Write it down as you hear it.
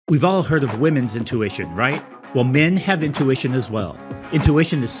We've all heard of women's intuition, right? Well, men have intuition as well.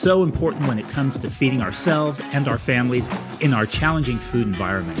 Intuition is so important when it comes to feeding ourselves and our families in our challenging food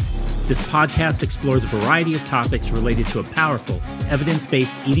environment. This podcast explores a variety of topics related to a powerful,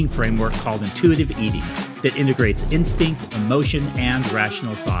 evidence-based eating framework called intuitive eating that integrates instinct, emotion, and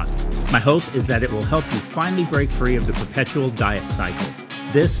rational thought. My hope is that it will help you finally break free of the perpetual diet cycle.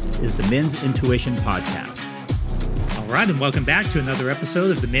 This is the Men's Intuition Podcast. All right, and welcome back to another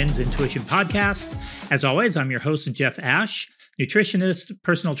episode of the Men's Intuition Podcast. As always, I'm your host, Jeff Ash, nutritionist,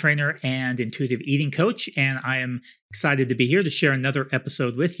 personal trainer, and intuitive eating coach, and I am excited to be here to share another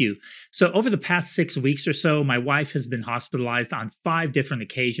episode with you. So over the past 6 weeks or so, my wife has been hospitalized on 5 different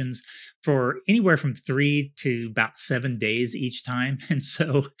occasions for anywhere from 3 to about 7 days each time. And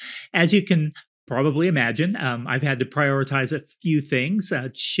so as you can probably imagine, I've had to prioritize a few things,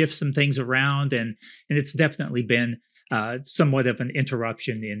 shift some things around, and it's definitely been somewhat of an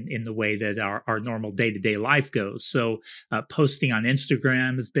interruption in the way that our normal day-to-day life goes. So posting on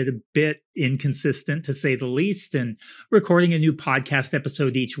Instagram has been a bit inconsistent, to say the least, and recording a new podcast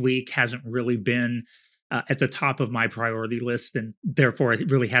episode each week hasn't really been at the top of my priority list, and therefore it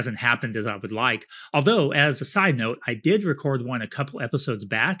really hasn't happened as I would like. Although, as a side note, I did record one a couple episodes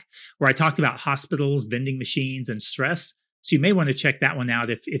back where I talked about hospitals, vending machines, and stress. So you may want to check that one out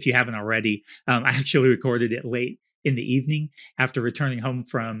if you haven't already. I actually recorded it late in the evening after returning home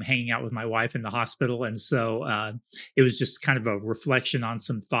from hanging out with my wife in the hospital. And so it was just kind of a reflection on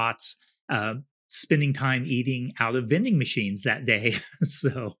some thoughts, spending time eating out of vending machines that day.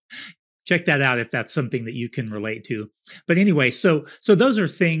 So check that out if that's something that you can relate to. But anyway, so those are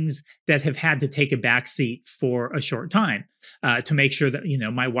things that have had to take a backseat for a short time to make sure that,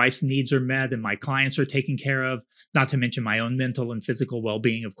 my wife's needs are met and my clients are taken care of, not to mention my own mental and physical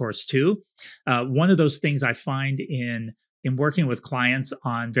well-being, of course, too. One of those things I find in working with clients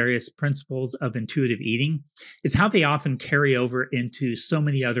on various principles of intuitive eating is how they often carry over into so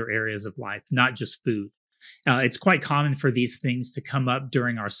many other areas of life, not just food. It's quite common for these things to come up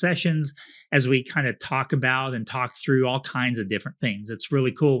during our sessions as we kind of talk about and talk through all kinds of different things. It's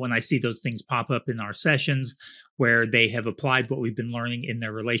really cool when I see those things pop up in our sessions where they have applied what we've been learning in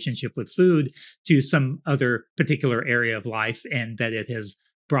their relationship with food to some other particular area of life, and that it has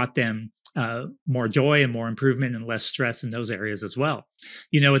brought them more joy and more improvement and less stress in those areas as well.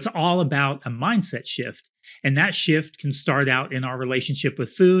 It's all about a mindset shift. And that shift can start out in our relationship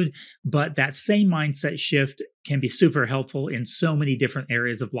with food, but that same mindset shift can be super helpful in so many different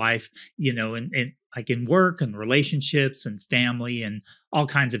areas of life, and like in work and relationships and family and all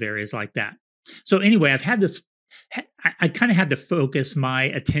kinds of areas like that. So anyway, I kind of had to focus my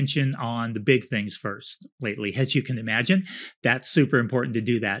attention on the big things first lately. As you can imagine, that's super important to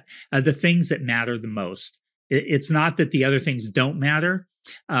do that. The things that matter the most. It's not that the other things don't matter.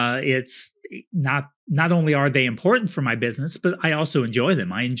 It's not only are they important for my business, but I also enjoy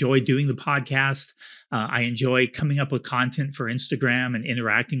them. I enjoy doing the podcast. I enjoy coming up with content for Instagram and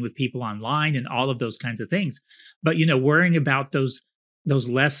interacting with people online and all of those kinds of things. But, worrying about those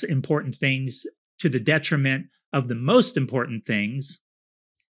less important things to the detriment of the most important things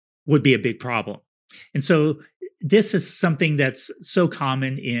would be a big problem. And so this is something that's so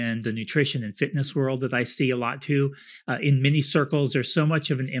common in the nutrition and fitness world that I see a lot too. In many circles, there's so much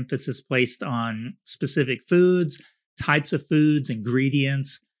of an emphasis placed on specific foods, types of foods,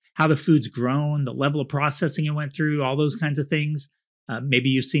 ingredients, how the food's grown, the level of processing it went through, all those kinds of things. Maybe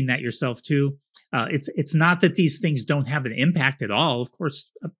you've seen that yourself too. It's not that these things don't have an impact at all. Of course,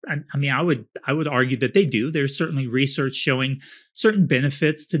 I would argue that they do. There's certainly research showing certain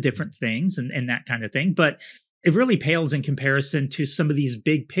benefits to different things and that kind of thing. But it really pales in comparison to some of these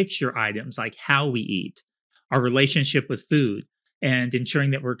big picture items like how we eat, our relationship with food, and ensuring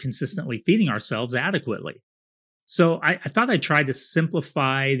that we're consistently feeding ourselves adequately. So I thought I'd try to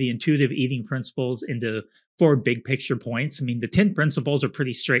simplify the intuitive eating principles into 4 big picture points. The 10 principles are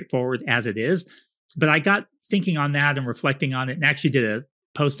pretty straightforward as it is, but I got thinking on that and reflecting on it, and actually did a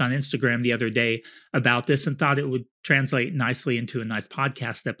post on Instagram the other day about this and thought it would translate nicely into a nice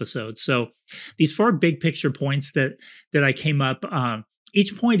podcast episode. So these 4 big picture points that I came up,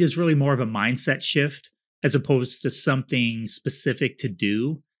 each point is really more of a mindset shift as opposed to something specific to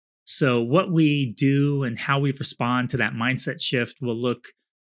do. So what we do and how we respond to that mindset shift will look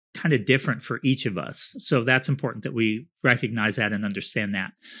kind of different for each of us. So that's important that we recognize that and understand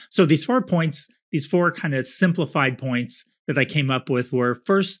that. So these 4 points, these 4 kind of simplified points that I came up with were,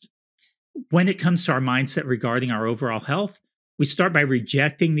 first, when it comes to our mindset regarding our overall health, we start by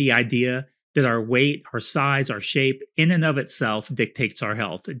rejecting the idea that our weight, our size, our shape in and of itself dictates our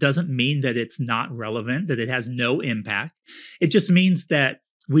health. It doesn't mean that it's not relevant, that it has no impact. It just means that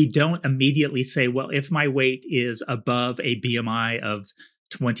we don't immediately say, well, if my weight is above a BMI of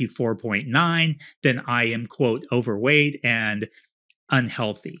 24.9, then I am, quote, overweight and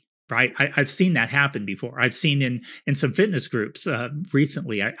unhealthy. Right. I've seen that happen before. I've seen in some fitness groups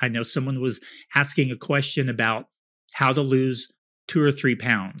recently. I know someone was asking a question about how to lose 2 or 3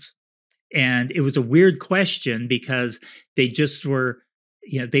 pounds. And it was a weird question because they just were,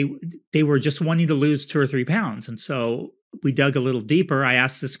 they were just wanting to lose 2 or 3 pounds. And so we dug a little deeper. I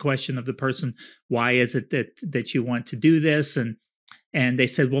asked this question of the person, why is it that you want to do this? And they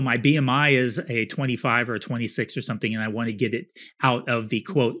said, well, my BMI is a 25 or a 26 or something, and I want to get it out of the,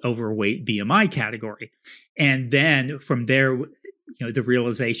 quote, overweight BMI category. And then from there, the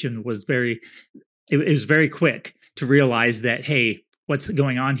realization was it was very quick to realize that, hey, what's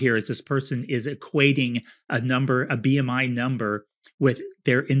going on here is this person is equating a BMI number with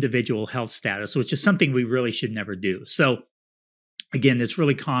their individual health status, which is something we really should never do. So again, it's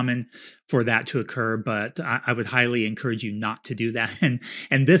really common for that to occur, but I would highly encourage you not to do that.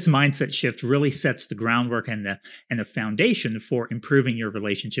 And this mindset shift really sets the groundwork and the foundation for improving your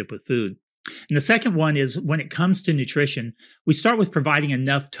relationship with food. And the second one is, when it comes to nutrition, we start with providing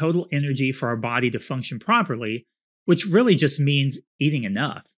enough total energy for our body to function properly, which really just means eating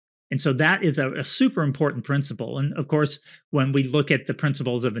enough. And so that is a super important principle. And of course, when we look at the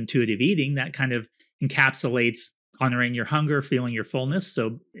principles of intuitive eating, that kind of encapsulates honoring your hunger, feeling your fullness.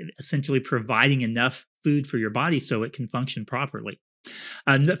 So essentially providing enough food for your body so it can function properly.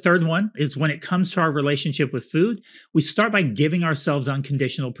 The third one is, when it comes to our relationship with food, we start by giving ourselves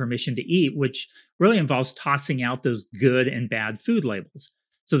unconditional permission to eat, which really involves tossing out those good and bad food labels.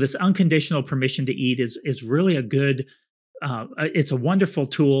 So this unconditional permission to eat is really a good, it's a wonderful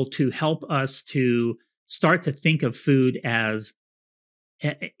tool to help us to start to think of food as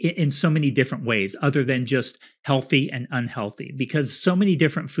in so many different ways other than just healthy and unhealthy, because so many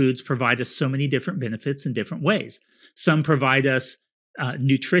different foods provide us so many different benefits in different ways. Some provide us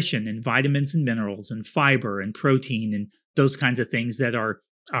nutrition and vitamins and minerals and fiber and protein and those kinds of things that are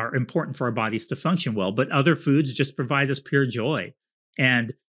important for our bodies to function well. But other foods just provide us pure joy.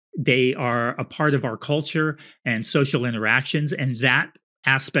 And they are a part of our culture and social interactions. And that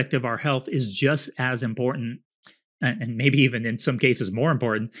aspect of our health is just as important, and maybe even in some cases more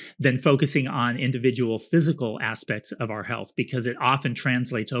important, than focusing on individual physical aspects of our health, because it often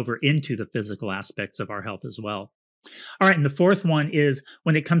translates over into the physical aspects of our health as well. All right, and the fourth one is,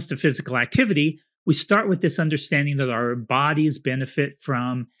 when it comes to physical activity, we start with this understanding that our bodies benefit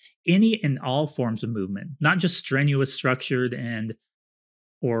from any and all forms of movement, not just strenuous, structured,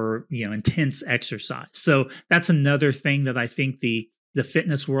 or intense exercise. So that's another thing that I think the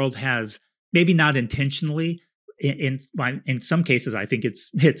fitness world has, maybe not intentionally. In some cases, I think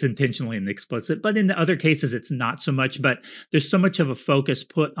it's intentionally and explicit, but in the other cases, it's not so much. But there's so much of a focus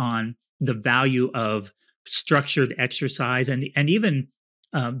put on the value of structured exercise, and even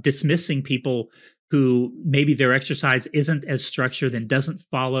dismissing people who maybe their exercise isn't as structured and doesn't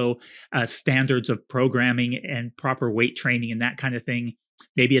follow standards of programming and proper weight training and that kind of thing.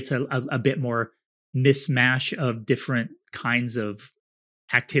 Maybe it's a bit more mishmash of different kinds of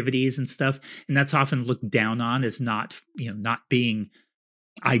activities and stuff, and that's often looked down on as not being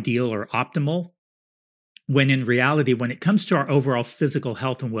ideal or optimal, when in reality, when it comes to our overall physical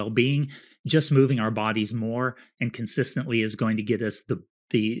health and well-being, just moving our bodies more and consistently is going to get us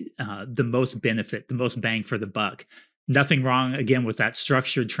the most benefit, the most bang for the buck. Nothing wrong, again, with that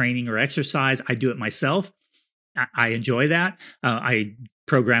structured training or exercise. I do it myself. I enjoy that. I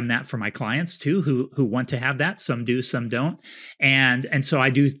program that for my clients too, who want to have that. Some do, some don't. And so I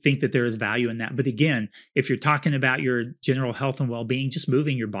do think that there is value in that. But again, if you're talking about your general health and well-being, just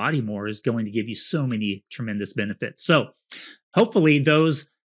moving your body more is going to give you so many tremendous benefits. So hopefully those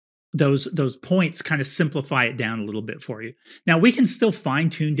points kind of simplify it down a little bit for you. Now, we can still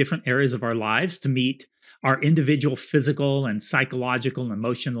fine-tune different areas of our lives to meet our individual physical and psychological and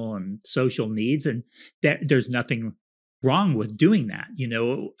emotional and social needs. And there's nothing wrong with doing that.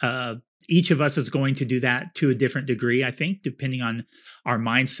 Each of us is going to do that to a different degree, I think, depending on our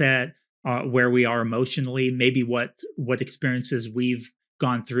mindset, where we are emotionally, maybe what experiences we've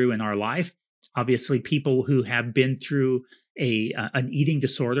gone through in our life. Obviously, people who have been through an eating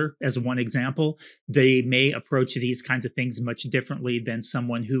disorder, as one example, they may approach these kinds of things much differently than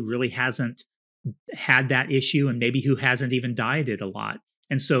someone who really hasn't had that issue and maybe who hasn't even dieted a lot.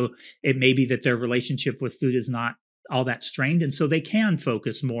 And so it may be that their relationship with food is not all that strained. And so they can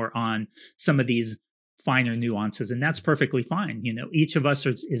focus more on some of these finer nuances. And that's perfectly fine. Each of us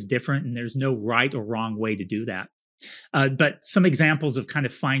is different, and there's no right or wrong way to do that. But some examples of kind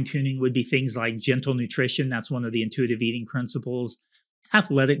of fine tuning would be things like gentle nutrition. That's one of the intuitive eating principles.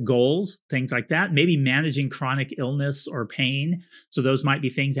 athletic goals, things like that, maybe managing chronic illness or pain. So those might be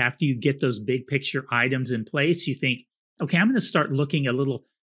things after you get those big picture items in place, you think, okay, I'm going to start looking a little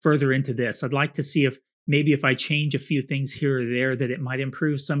further into this. I'd like to see if maybe if I change a few things here or there, that it might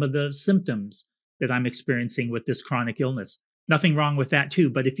improve some of the symptoms that I'm experiencing with this chronic illness. Nothing wrong with that too.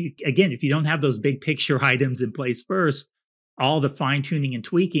 But if you don't have those big picture items in place first, all the fine tuning and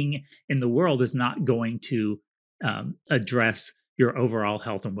tweaking in the world is not going to address your overall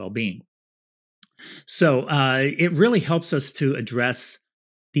health and well-being. So it really helps us to address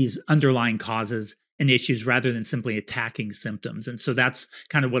these underlying causes and issues rather than simply attacking symptoms. And so that's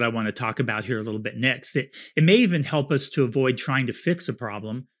kind of what I want to talk about here a little bit next. It may even help us to avoid trying to fix a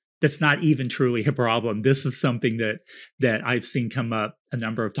problem that's not even truly a problem. This is something that I've seen come up a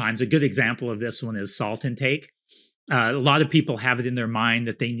number of times. A good example of this one is salt intake. A lot of people have it in their mind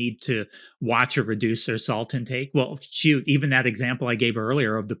that they need to watch or reduce their salt intake. Well, shoot, even that example I gave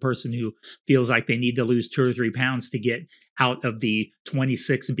earlier of the person who feels like they need to lose 2 or 3 pounds to get out of the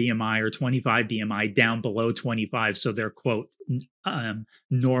 26 BMI or 25 BMI down below 25. So they're, quote,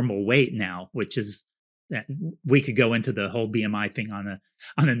 normal weight now, which is that we could go into the whole BMI thing on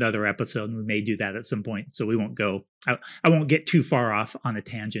another episode, and we may do that at some point. So we won't go, I won't get too far off on a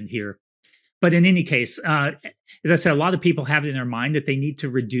tangent here. But in any case, as I said, a lot of people have it in their mind that they need to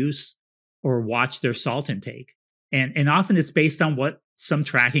reduce or watch their salt intake. And often it's based on what some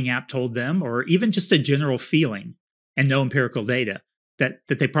tracking app told them, or even just a general feeling and no empirical data that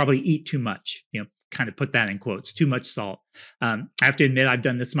they probably eat too much, kind of put that in quotes, too much salt. I have to admit, I've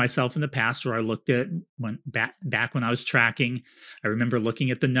done this myself in the past where I looked at back when I was tracking. I remember looking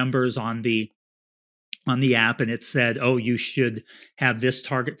at the numbers on the app, and it said, oh, you should have this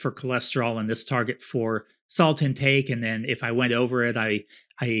target for cholesterol and this target for salt intake. And then if I went over it, I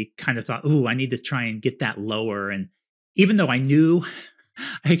kind of thought, I need to try and get that lower. And even though I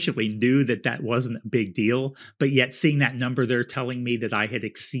actually knew that wasn't a big deal, but yet seeing that number there telling me that I had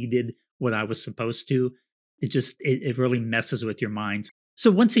exceeded what I was supposed to, it really messes with your mind. So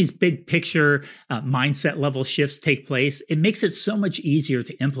once these big picture mindset level shifts take place, it makes it so much easier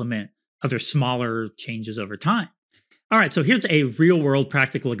to implement other smaller changes over time. All right, so here's a real-world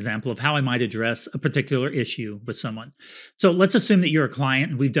practical example of how I might address a particular issue with someone. So let's assume that you're a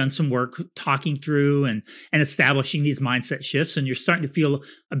client and we've done some work talking through and establishing these mindset shifts, and you're starting to feel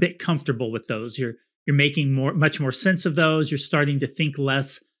a bit comfortable with those. You're making much more sense of those. You're starting to think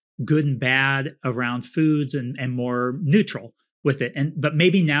less good and bad around foods and more neutral with it. But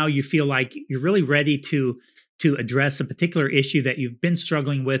maybe now you feel like you're really ready to address a particular issue that you've been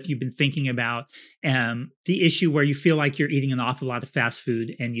struggling with, you've been thinking about, the issue where you feel like you're eating an awful lot of fast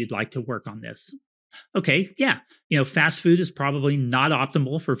food and you'd like to work on this. Okay, yeah, fast food is probably not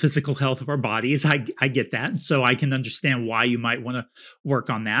optimal for physical health of our bodies. I get that. So I can understand why you might want to work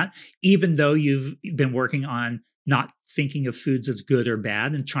on that, even though you've been working on not thinking of foods as good or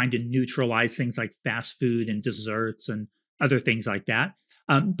bad and trying to neutralize things like fast food and desserts and other things like that.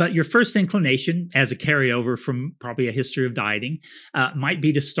 But your first inclination, as a carryover from probably a history of dieting, might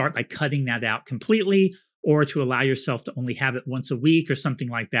be to start by cutting that out completely, or to allow yourself to only have it once a week or something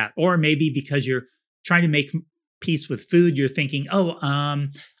like that. Or maybe because you're trying to make peace with food, you're thinking,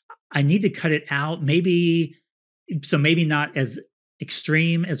 I need to cut it out. Maybe not as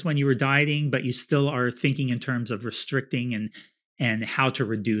extreme as when you were dieting, but you still are thinking in terms of restricting and how to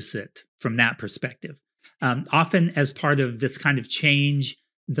reduce it from that perspective. Often as part of this kind of change,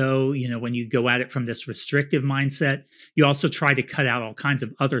 though, when you go at it from this restrictive mindset, you also try to cut out all kinds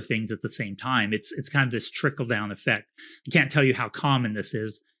of other things at the same time. It's kind of this trickle-down effect. I can't tell you how common this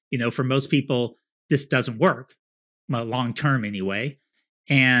is. For most people, this doesn't work, long-term anyway.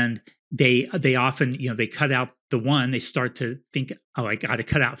 And they often, they cut out the one, they start to think, I got to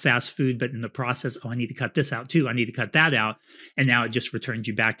cut out fast food, but in the process, I need to cut this out too. I need to cut that out. And now it just returns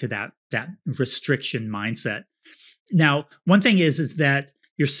you back to that restriction mindset. Now, one thing is that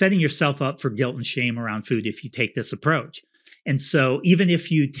you're setting yourself up for guilt and shame around food if you take this approach. And so even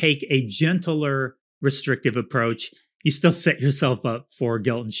if you take a gentler restrictive approach, you still set yourself up for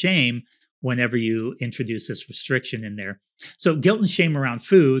guilt and shame whenever you introduce this restriction in there. So guilt and shame around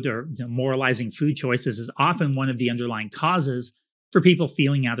food, or moralizing food choices, is often one of the underlying causes for people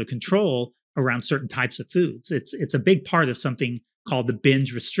feeling out of control around certain types of foods. It's a big part of something called the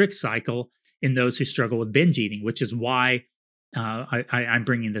binge restrict cycle in those who struggle with binge eating, which is why I'm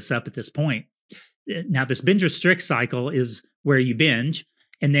bringing this up at this point. Now, this binge restrict cycle is where you binge,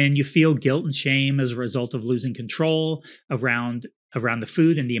 and then you feel guilt and shame as a result of losing control around the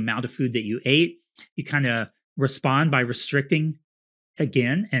food and the amount of food that you ate. You kind of respond by restricting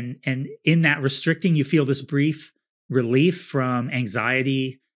again. And in that restricting, you feel this brief relief from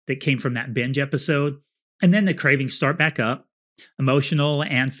anxiety that came from that binge episode. And then the cravings start back up. Emotional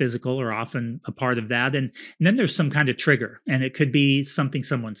and physical are often a part of that. And then there's some kind of trigger. And it could be something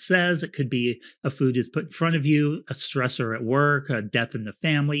someone says. It could be a food is put in front of you, a stressor at work, a death in the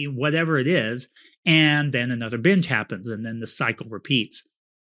family, whatever it is. And then another binge happens. And then the cycle repeats.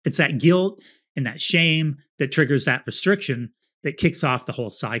 It's that guilt and that shame that triggers that restriction that kicks off the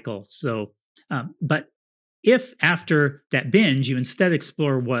whole cycle. So, but if after that binge, you instead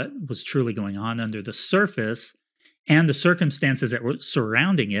explore what was truly going on under the surface and the circumstances that were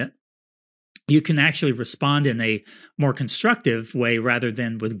surrounding it, you can actually respond in a more constructive way rather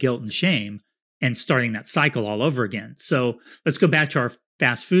than with guilt and shame and starting that cycle all over again. So let's go back to our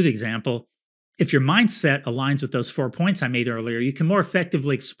fast food example. If your mindset aligns with those 4 points I made earlier, you can more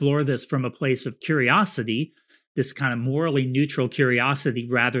effectively explore this from a place of curiosity, this kind of morally neutral curiosity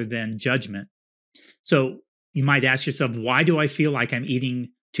rather than judgment. So you might ask yourself, why do I feel like I'm eating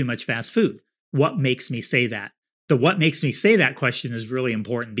too much fast food? What makes me say that? The what makes me say that question is really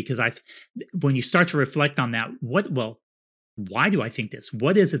important because when you start to reflect on that, why do I think this?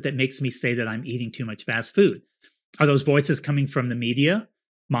 What is it that makes me say that I'm eating too much fast food? Are those voices coming from the media,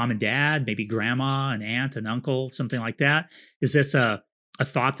 mom and dad, maybe grandma, an aunt, an uncle, something like that? Is this a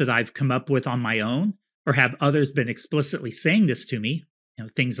thought that I've come up with on my own? Or have others been explicitly saying this to me?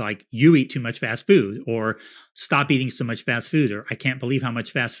 Things like you eat too much fast food, or stop eating so much fast food, or I can't believe how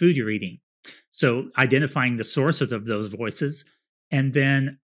much fast food you're eating. So identifying the sources of those voices, and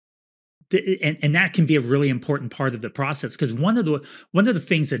then and that can be a really important part of the process, because one of the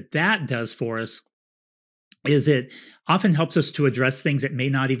things that does for us is it often helps us to address things that may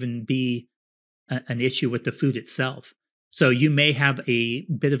not even be an issue with the food itself. So you may have a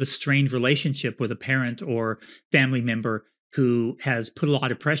bit of a strained relationship with a parent or family member who has put a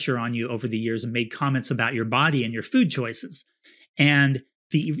lot of pressure on you over the years and made comments about your body and your food choices. And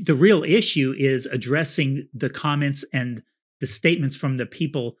the real issue is addressing the comments and the statements from the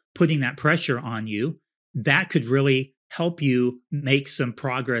people putting that pressure on you. That could really help you make some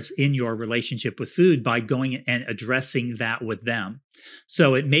progress in your relationship with food by going and addressing that with them.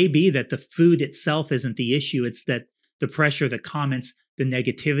 So it may be that the food itself isn't the issue. It's that the pressure, the comments, the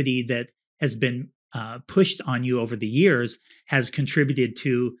negativity that has been pushed on you over the years has contributed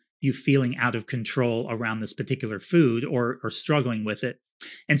to you feeling out of control around this particular food or struggling with it.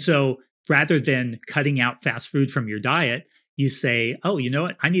 And so rather than cutting out fast food from your diet, you say, oh, you know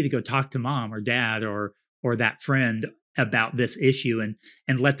what? I need to go talk to mom or dad or that friend about this issue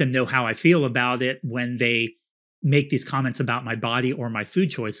and let them know how I feel about it when they make these comments about my body or my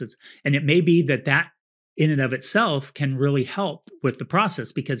food choices. And it may be that in and of itself can really help with the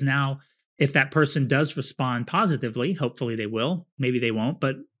process, because now if that person does respond positively, hopefully they will, maybe they won't,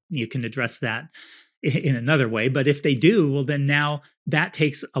 but you can address that in another way. But if they do, well, then now that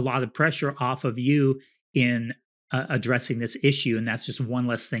takes a lot of pressure off of you in addressing this issue. And that's just one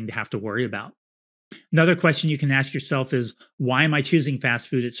less thing to have to worry about. Another question you can ask yourself is, why am I choosing fast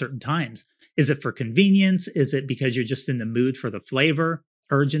food at certain times? Is it for convenience? Is it because you're just in the mood for the flavor,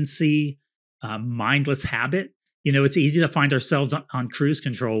 urgency, mindless habit? It's easy to find ourselves on cruise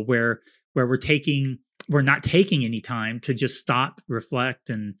control where we're not taking any time to just stop, reflect,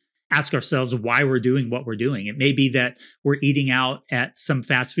 and ask ourselves why we're doing what we're doing. It may be that we're eating out at some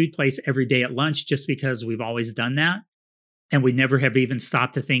fast food place every day at lunch just because we've always done that. And we never have even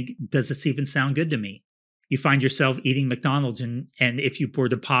stopped to think, does this even sound good to me? You find yourself eating McDonald's, and if you were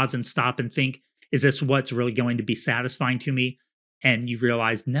to pause and stop and think, is this what's really going to be satisfying to me? And you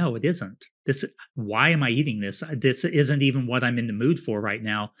realize, no, it isn't. Why am I eating this? This isn't even what I'm in the mood for right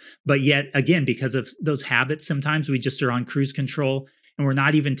now. But yet, again, because of those habits, sometimes we just are on cruise control and we're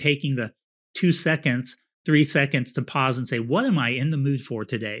not even taking the 2 seconds, 3 seconds to pause and say, what am I in the mood for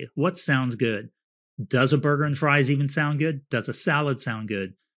today? What sounds good? Does a burger and fries even sound good? Does a salad sound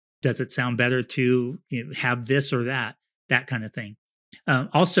good? Does it sound better to have this or that kind of thing?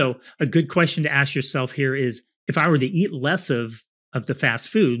 Also, a good question to ask yourself here is, if I were to eat less of the fast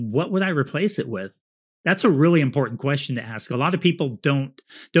food, what would I replace it with? That's a really important question to ask. A lot of people don't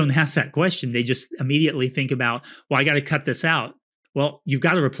ask that question. They just immediately think about, well, I got to cut this out. Well, you've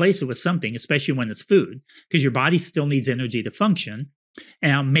got to replace it with something, especially when it's food, because your body still needs energy to function.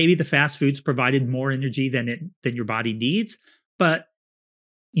 And maybe the fast foods provided more energy than your body needs, but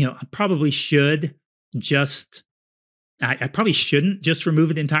I probably shouldn't just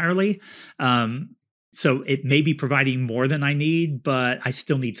remove it entirely. So it may be providing more than I need, but I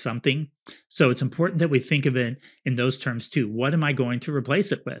still need something. So it's important that we think of it in those terms too. What am I going to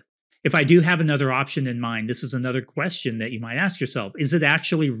replace it with? If I do have another option in mind, this is another question that you might ask yourself. Is it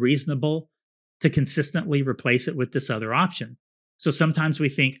actually reasonable to consistently replace it with this other option. So sometimes we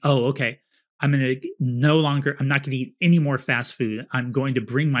think, oh, okay, I'm not going to eat any more fast food. I'm going to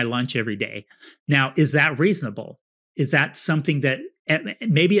bring my lunch every day. Now, is that reasonable? Is that something that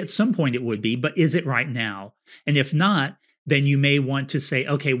maybe at some point it would be, but is it right now? And if not, then you may want to say,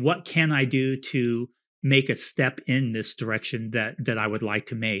 okay, what can I do to make a step in this direction that I would like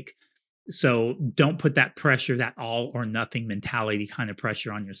to make? So don't put that pressure, that all or nothing mentality kind of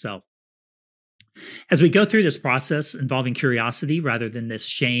pressure on yourself. As we go through this process involving curiosity rather than this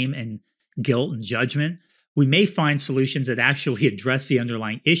shame and guilt and judgment, we may find solutions that actually address the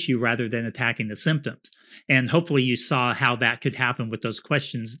underlying issue rather than attacking the symptoms. And hopefully you saw how that could happen with those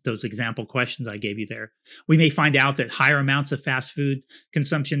questions, those example questions I gave you there. We may find out that higher amounts of fast food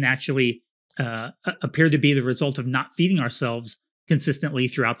consumption actually appear to be the result of not feeding ourselves consistently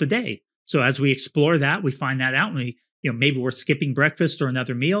throughout the day. So as we explore that, we find that out, and maybe we're skipping breakfast or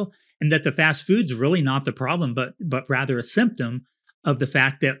another meal, and that the fast food's really not the problem, but rather a symptom of the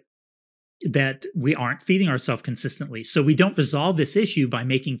fact that we aren't feeding ourselves consistently. So we don't resolve this issue by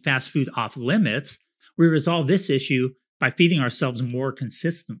making fast food off limits. We resolve this issue by feeding ourselves more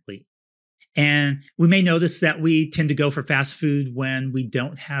consistently. And we may notice that we tend to go for fast food when we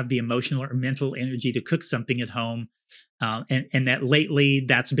don't have the emotional or mental energy to cook something at home. And that lately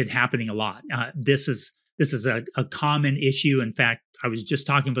that's been happening a lot. This is a common issue. In fact, I was just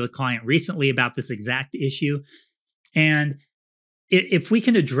talking with a client recently about this exact issue. And if we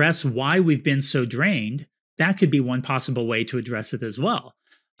can address why we've been so drained, that could be one possible way to address it as well.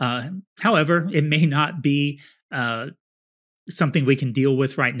 However, it may not be something we can deal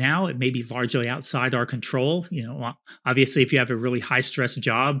with right now. It may be largely outside our control. Obviously, if you have a really high stress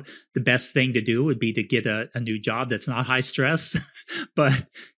job, the best thing to do would be to get a new job that's not high stress. But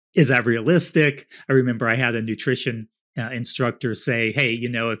is that realistic? I remember I had a nutrition instructor say, hey,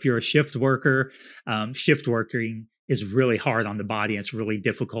 if you're a shift worker, shift working is really hard on the body. And it's really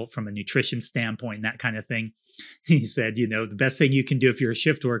difficult from a nutrition standpoint and that kind of thing. He said, the best thing you can do if you're a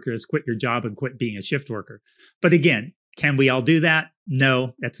shift worker is quit your job and quit being a shift worker. But again, can we all do that?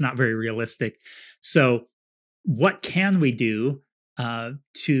 No, that's not very realistic. So what can we do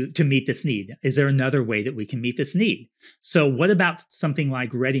to meet this need? Is there another way that we can meet this need? So what about something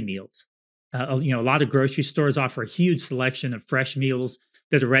like ready meals? A lot of grocery stores offer a huge selection of fresh meals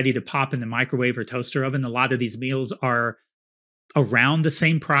that are ready to pop in the microwave or toaster oven. A lot of these meals are around the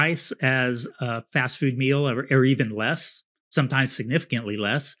same price as a fast food meal or even less, sometimes significantly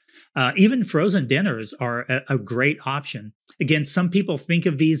less. Even frozen dinners are a great option. Again, some people think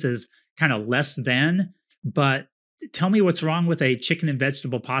of these as kind of less than, but tell me what's wrong with a chicken and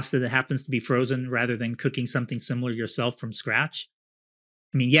vegetable pasta that happens to be frozen rather than cooking something similar yourself from scratch.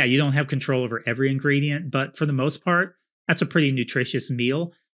 I mean, yeah, you don't have control over every ingredient, but for the most part, that's a pretty nutritious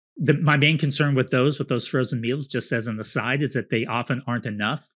meal. My main concern with those frozen meals, just as an aside, is that they often aren't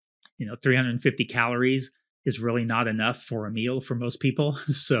enough. 350 calories is really not enough for a meal for most people.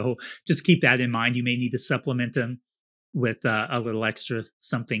 So just keep that in mind. You may need to supplement them with a little extra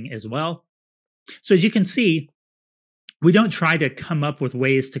something as well. So as you can see, we don't try to come up with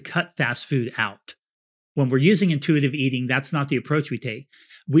ways to cut fast food out. When we're using intuitive eating, that's not the approach we take.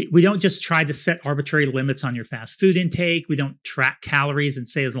 We don't just try to set arbitrary limits on your fast food intake. We don't track calories and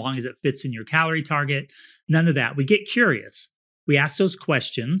say as long as it fits in your calorie target. None of that. We get curious. We ask those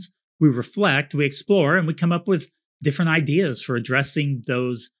questions. We reflect, we explore, and we come up with different ideas for addressing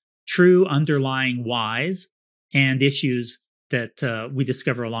those true underlying whys and issues that we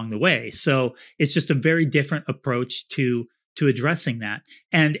discover along the way. So it's just a very different approach to addressing that.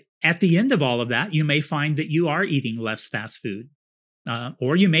 And at the end of all of that, you may find that you are eating less fast food.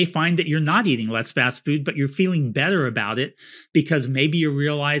 Or you may find that you're not eating less fast food, but you're feeling better about it because maybe you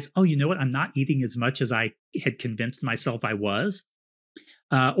realize, oh, you know what? I'm not eating as much as I had convinced myself I was.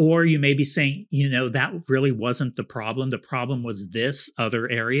 Or you may be saying, that really wasn't the problem. The problem was this other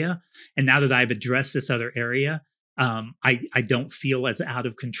area. And now that I've addressed this other area, I don't feel as out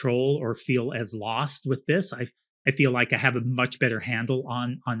of control or feel as lost with this. I feel like I have a much better handle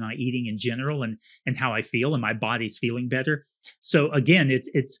on my eating in general and how I feel, and my body's feeling better. So again,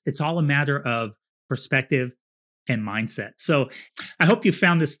 it's all a matter of perspective and mindset. So I hope you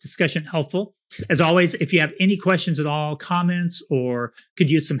found this discussion helpful. As always, if you have any questions at all, comments, or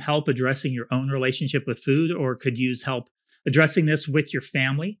could use some help addressing your own relationship with food, or could use help addressing this with your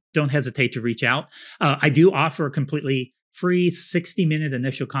family, don't hesitate to reach out. I do offer a completely free 60-minute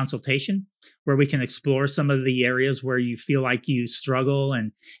initial consultation where we can explore some of the areas where you feel like you struggle,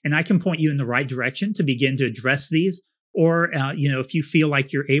 and I can point you in the right direction to begin to address these. Or, if you feel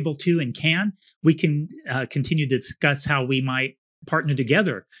like you're able to and can, we can continue to discuss how we might partner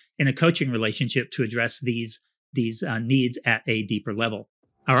together in a coaching relationship to address these needs at a deeper level.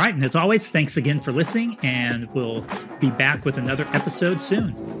 All right. And as always, thanks again for listening, and we'll be back with another episode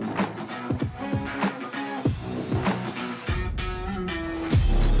soon.